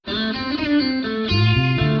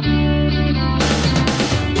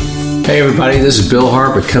Hey everybody, this is Bill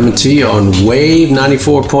Harper coming to you on Wave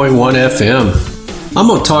 94.1 FM. I'm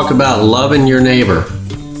going to talk about loving your neighbor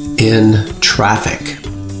in traffic.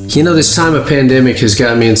 You know, this time of pandemic has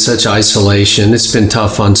got me in such isolation. It's been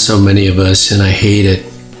tough on so many of us, and I hate it.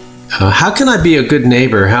 How can I be a good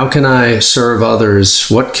neighbor? How can I serve others?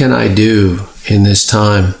 What can I do in this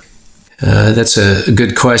time? That's a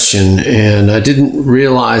good question, and I didn't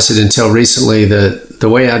realize it until recently that the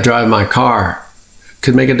way I drive my car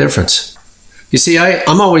could make a difference. You see,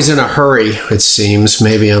 I'm always in a hurry, it seems.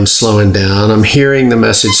 Maybe I'm slowing down. I'm hearing the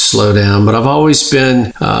message slow down, but I've always been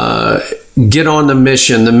get on the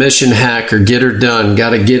mission hacker, get her done.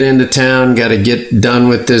 Got to get into town, got to get done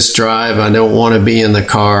with this drive. I don't want to be in the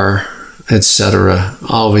car, etc.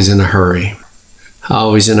 Always in a hurry.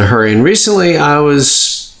 And recently I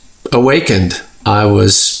was awakened. I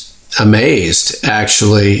was amazed,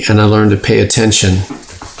 actually, and I learned to pay attention.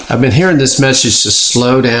 I've been hearing this message to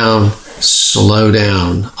slow down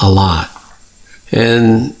a lot.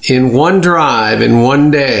 And in one drive, in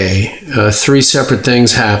one day, 3 separate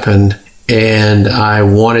things happened, and I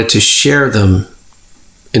wanted to share them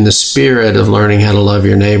in the spirit of learning how to love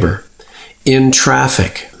your neighbor in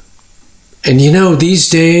traffic. And you know, these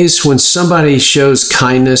days when somebody shows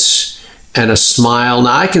kindness and a smile,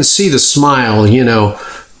 now I can see the smile,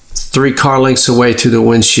 3 car lengths away through the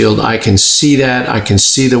windshield. I can see that. I can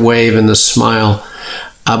see the wave and the smile.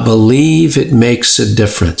 I believe it makes a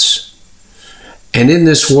difference. And in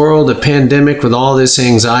this world, a pandemic with all this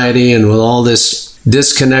anxiety and with all this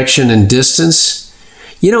disconnection and distance,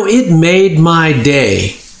 it made my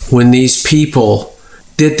day when these people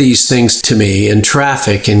did these things to me in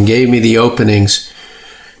traffic and gave me the openings.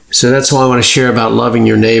 So that's why I want to share about loving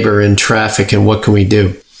your neighbor in traffic and what can we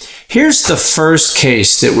do. Here's the first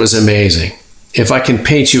case that was amazing. If I can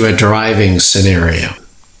paint you a driving scenario.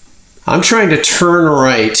 I'm trying to turn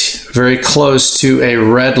right very close to a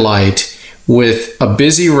red light with a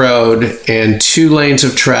busy road and 2 lanes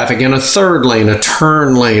of traffic and a 3rd lane, a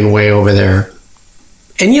turn lane way over there.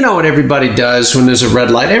 And you know what everybody does when there's a red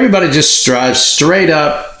light? Everybody just drives straight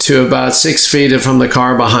up to about 6 feet from the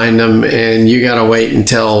car behind them, and you got to wait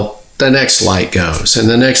until the next light goes and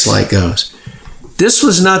the next light goes. This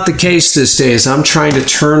was not the case this day as I'm trying to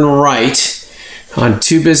turn right on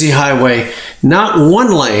too busy highway. Not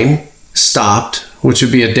one lane stopped, which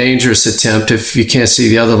would be a dangerous attempt if you can't see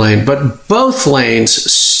the other lane, but both lanes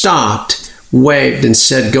stopped, waved, and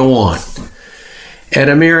said, go on. At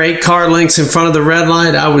a mere 8 car lengths in front of the red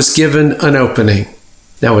light, I was given an opening.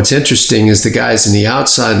 Now, what's interesting is the guys in the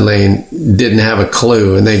outside lane didn't have a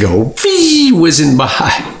clue, and they go whizzing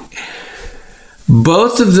by.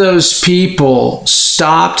 Both of those people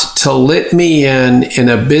stopped to let me in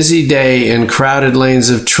a busy day in crowded lanes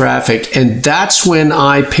of traffic, and that's when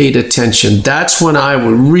I paid attention. That's when I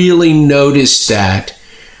would really notice that.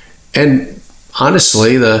 And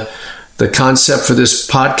honestly, the concept for this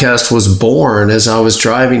podcast was born as I was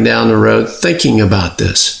driving down the road thinking about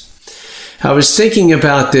this. I was thinking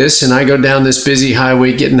about this, and I go down this busy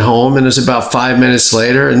highway getting home, and it's about 5 minutes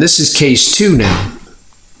later, and this is case 2 now.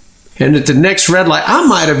 And at the next red light, I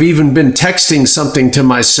might have even been texting something to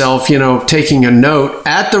myself, taking a note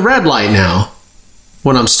at the red light now.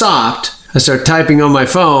 When I'm stopped, I start typing on my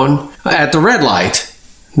phone at the red light,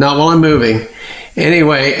 not while I'm moving.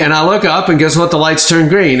 Anyway, and I look up and guess what? The lights turn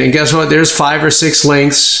green. And guess what? There's 5 or 6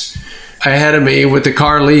 lengths ahead of me with the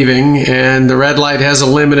car leaving, and the red light has a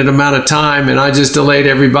limited amount of time, and I just delayed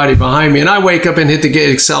everybody behind me. And I wake up and hit the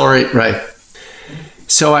gate, accelerate right.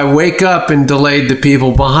 So I wake up and delayed the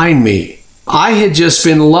people behind me. I had just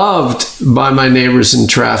been loved by my neighbors in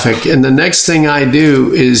traffic, and the next thing I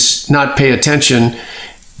do is not pay attention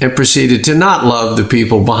and proceeded to not love the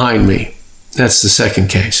people behind me. That's the second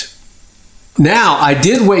case. Now, I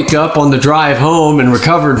did wake up on the drive home and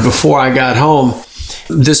recovered before I got home.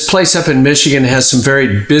 This place up in Michigan has some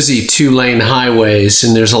very busy 2-lane highways,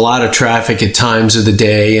 and there's a lot of traffic at times of the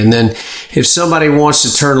day. And then if somebody wants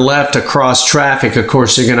to turn left across traffic, of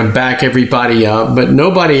course, they're going to back everybody up, but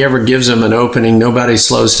nobody ever gives them an opening. Nobody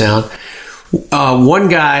slows down. One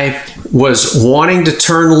guy was wanting to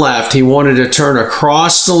turn left. He wanted to turn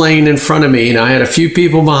across the lane in front of me, and I had a few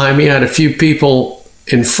people behind me. I had a few people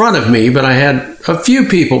in front of me, but I had a few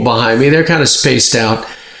people behind me. They're kind of spaced out.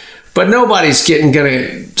 But nobody's going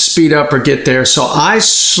to speed up or get there. So I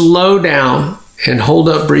slow down and hold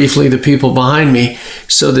up briefly the people behind me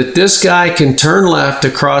so that this guy can turn left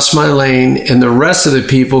across my lane and the rest of the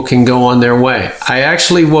people can go on their way. I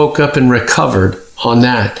actually woke up and recovered on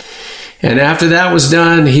that. And after that was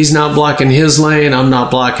done, he's not blocking his lane, I'm not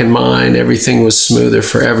blocking mine. Everything was smoother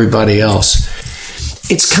for everybody else.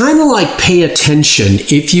 It's kind of like pay attention.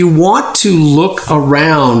 If you want to look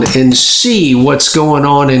around and see what's going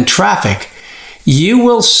on in traffic, you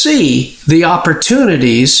will see the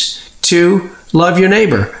opportunities to love your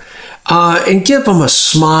neighbor and give them a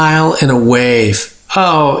smile and a wave.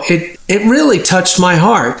 Oh, it really touched my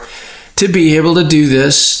heart to be able to do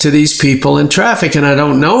this to these people in traffic. And I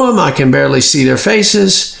don't know them. I can barely see their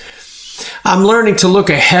faces. I'm learning to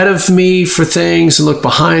look ahead of me for things and look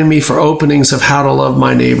behind me for openings of how to love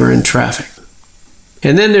my neighbor in traffic.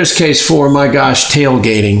 And then there's case 4, my gosh,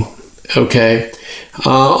 tailgating. Okay.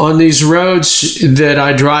 On these roads that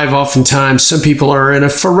I drive, oftentimes some people are in a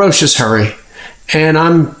ferocious hurry, and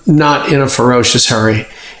I'm not in a ferocious hurry.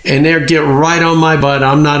 And they get right on my butt.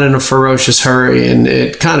 I'm not in a ferocious hurry, and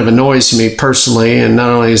it kind of annoys me personally, and not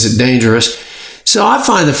only is it dangerous. So I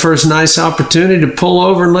find the first nice opportunity to pull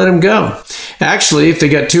over and let them go. Actually, if they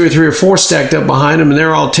got 2 or 3 or 4 stacked up behind them and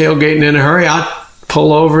they're all tailgating in a hurry, I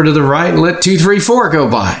pull over to the right and let 2, 3, 4 go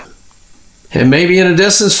by. And maybe in a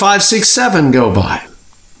distance, 5, 6, 7 go by.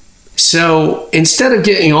 So instead of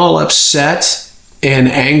getting all upset and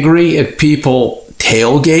angry at people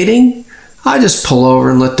tailgating, I just pull over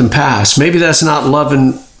and let them pass. Maybe that's not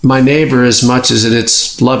loving my neighbor as much as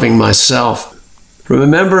it's loving myself.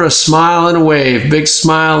 Remember, a smile and a wave, big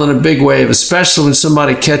smile and a big wave, especially when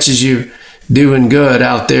somebody catches you doing good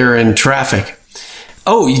out there in traffic.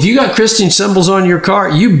 Oh, if you got Christian symbols on your car,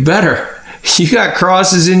 you better. You got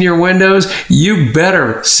crosses in your windows, you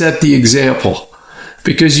better set the example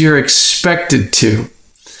because you're expected to.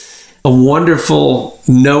 A wonderful,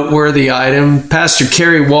 noteworthy item. Pastor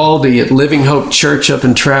Kerry Waldy at Living Hope Church up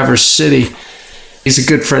in Traverse City. He's a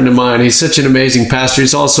good friend of mine. He's such an amazing pastor.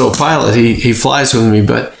 He's also a pilot. He flies with me.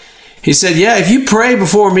 But he said, yeah, if you pray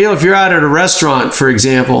before a meal, if you're out at a restaurant, for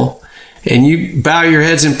example, and you bow your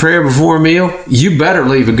heads in prayer before a meal, you better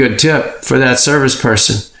leave a good tip for that service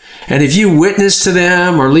person. And if you witness to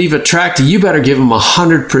them or leave a tract, you better give them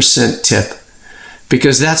 100% tip,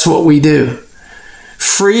 because that's what we do.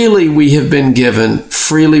 Freely we have been given,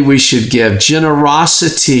 freely we should give.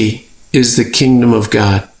 Generosity is the kingdom of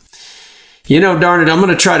God. You know, darn it, I'm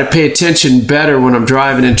going to try to pay attention better when I'm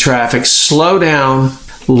driving in traffic. Slow down,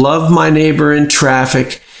 love my neighbor in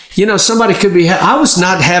traffic. You know, somebody could be, I was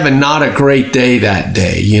not having not a great day that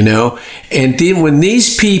day, you know. And then when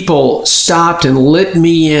these people stopped and let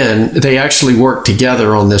me in, they actually worked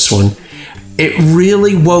together on this one. It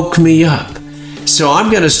really woke me up. So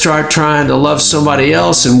I'm going to start trying to love somebody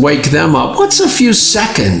else and wake them up. What's a few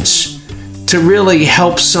seconds to really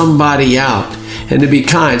help somebody out and to be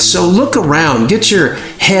kind? So look around, get your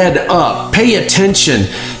head up, pay attention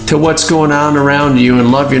to what's going on around you,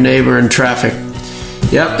 and love your neighbor in traffic.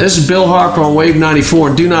 Yep, this is Bill Harper on Wave 94.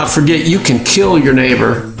 And do not forget, you can kill your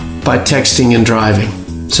neighbor by texting and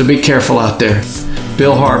driving. So be careful out there.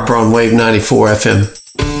 Bill Harper on Wave 94 FM.